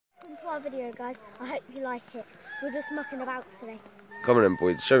our video, guys. I hope you like it. We're just mucking about today. Come on then,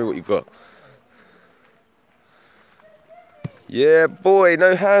 boys. Show me what you've got. Yeah, boy.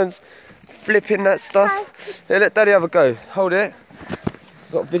 No hands. Flipping that stuff. Hey, let Daddy have a go. Hold it.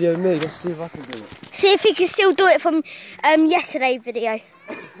 Got a video of me. Let's see if I can do it. See if he can still do it from yesterday's video.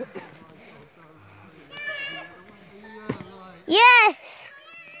 Yes!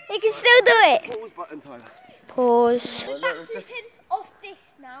 He can still do it. Pause button, Tyler. Pause. We're backflipping off this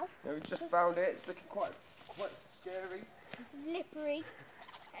now. Yeah, we just found it. It's looking quite scary. Slippery.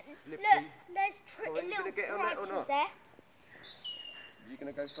 Slippery. Look, there's Oh, are you little gonna get on that or branches not? there. Are you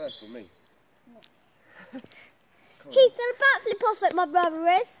going to go first or me? He's gonna backflip off it, my brother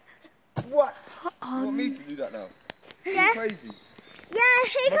is. What? You want me to do that now? Yeah. You're crazy. Yeah,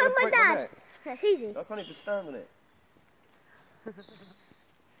 here comes my dad. That's easy. I can't even stand on it.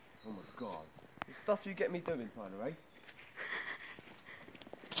 Oh my god. The stuff you get me doing, Tyler, eh?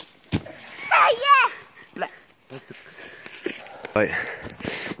 Hey, yeah! Right,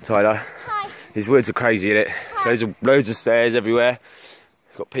 Tyler. Hi. These woods are crazy, innit? Loads of stairs everywhere.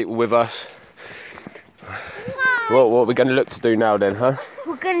 Got people with us. Hi. What are we going to look to do now then, huh?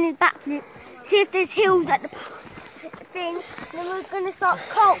 We're going to backflip. See if there's hills at the thing. Then we're going to start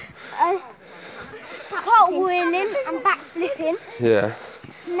cartwheeling and backflipping. Yeah.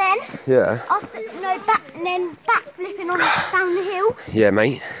 And then Yeah. then backflipping on down the hill. Yeah,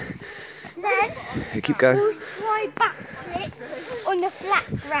 mate. Then You keep going. we'll try backflip on the flat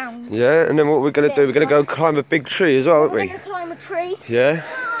ground. Yeah, and then what we're going to do, we're going to go and climb a big tree as well, aren't We're we? going to climb a tree. Yeah?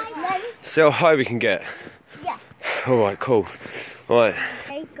 And then, See how high we can get. yeah. Alright, cool. Alright,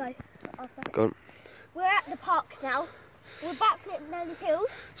 Okay, go. After. go on. We're at the park now. We're backflipping down these hills.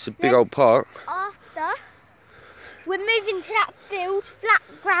 It's a big old park. After, we're moving to that field, flat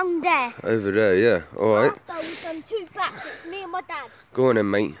ground there. Over there, yeah. Alright. After we've done 2 backflips, me and my dad. Go on then,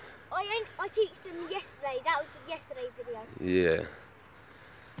 mate. I teached them yesterday. That was the yesterday video. Yeah.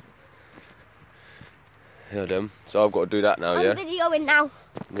 Yeah, then. So I've got to do that now, I'm yeah? videoing now.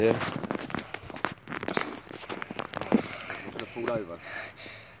 Yeah. I'm gonna fall over.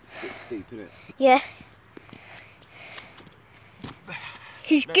 It's a bit steep, isn't it? Yeah.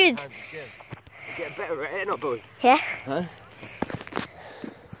 He's good. You're getting better at it, not boy? Yeah. Huh?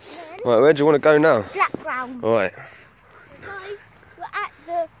 Right, where do you want to go now? Flat ground. Alright. Guys, we're at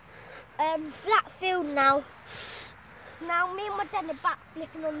the flat field now. Now me and my dad are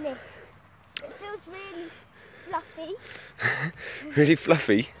backflipping on this. It feels really fluffy. Really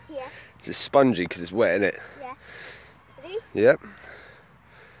fluffy? Yeah. It's spongy because it's wet, isn't it? Yeah. Ready? Yep.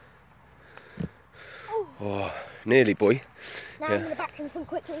 Oh. Oh, nearly, boy. Now Yeah. I'm going to backflip them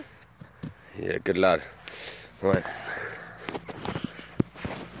quickly. Yeah, good lad. Right.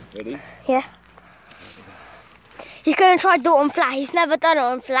 Ready? Yeah. He's going to try to do it on flat. He's never done it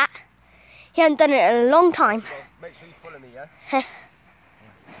on flat. He hasn't done it in a long time. Well, make sure you follow me, yeah?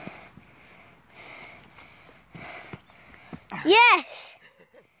 Yes!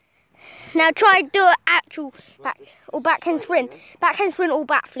 Now try to do an actual backhand sprint. Backhand sprint or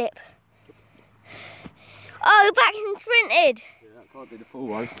backflip. Oh, backhand sprinted! Yeah, that can't be the full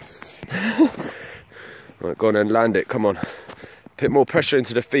one. Right, go on and land it, come on. Put more pressure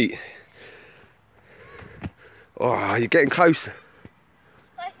into the feet. Oh, you're getting closer.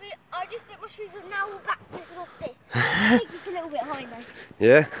 I just put my shoes on now, we're backflipping off this. I think it's a little bit high though.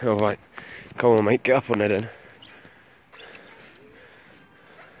 Yeah? Alright. Come on, mate, get up on there then.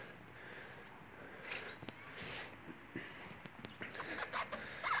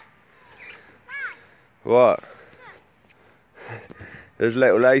 What? There's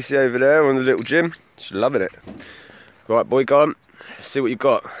little Lacey over there on the little gym. She's loving it. Right, boy, go on. See what you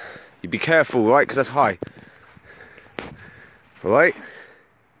got. You be careful, right? Because that's high. Alright?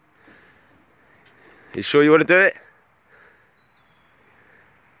 You sure you want to do it?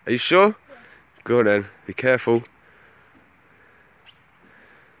 Are you sure? Yeah. Go on then. Be careful.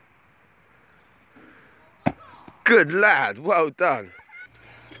 Good lad. Well done.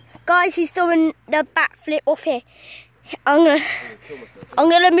 Guys, he's doing the backflip off here. I'm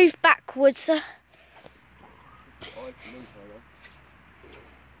gonna move backwards.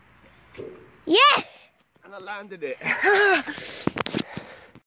 Yes! And I landed it.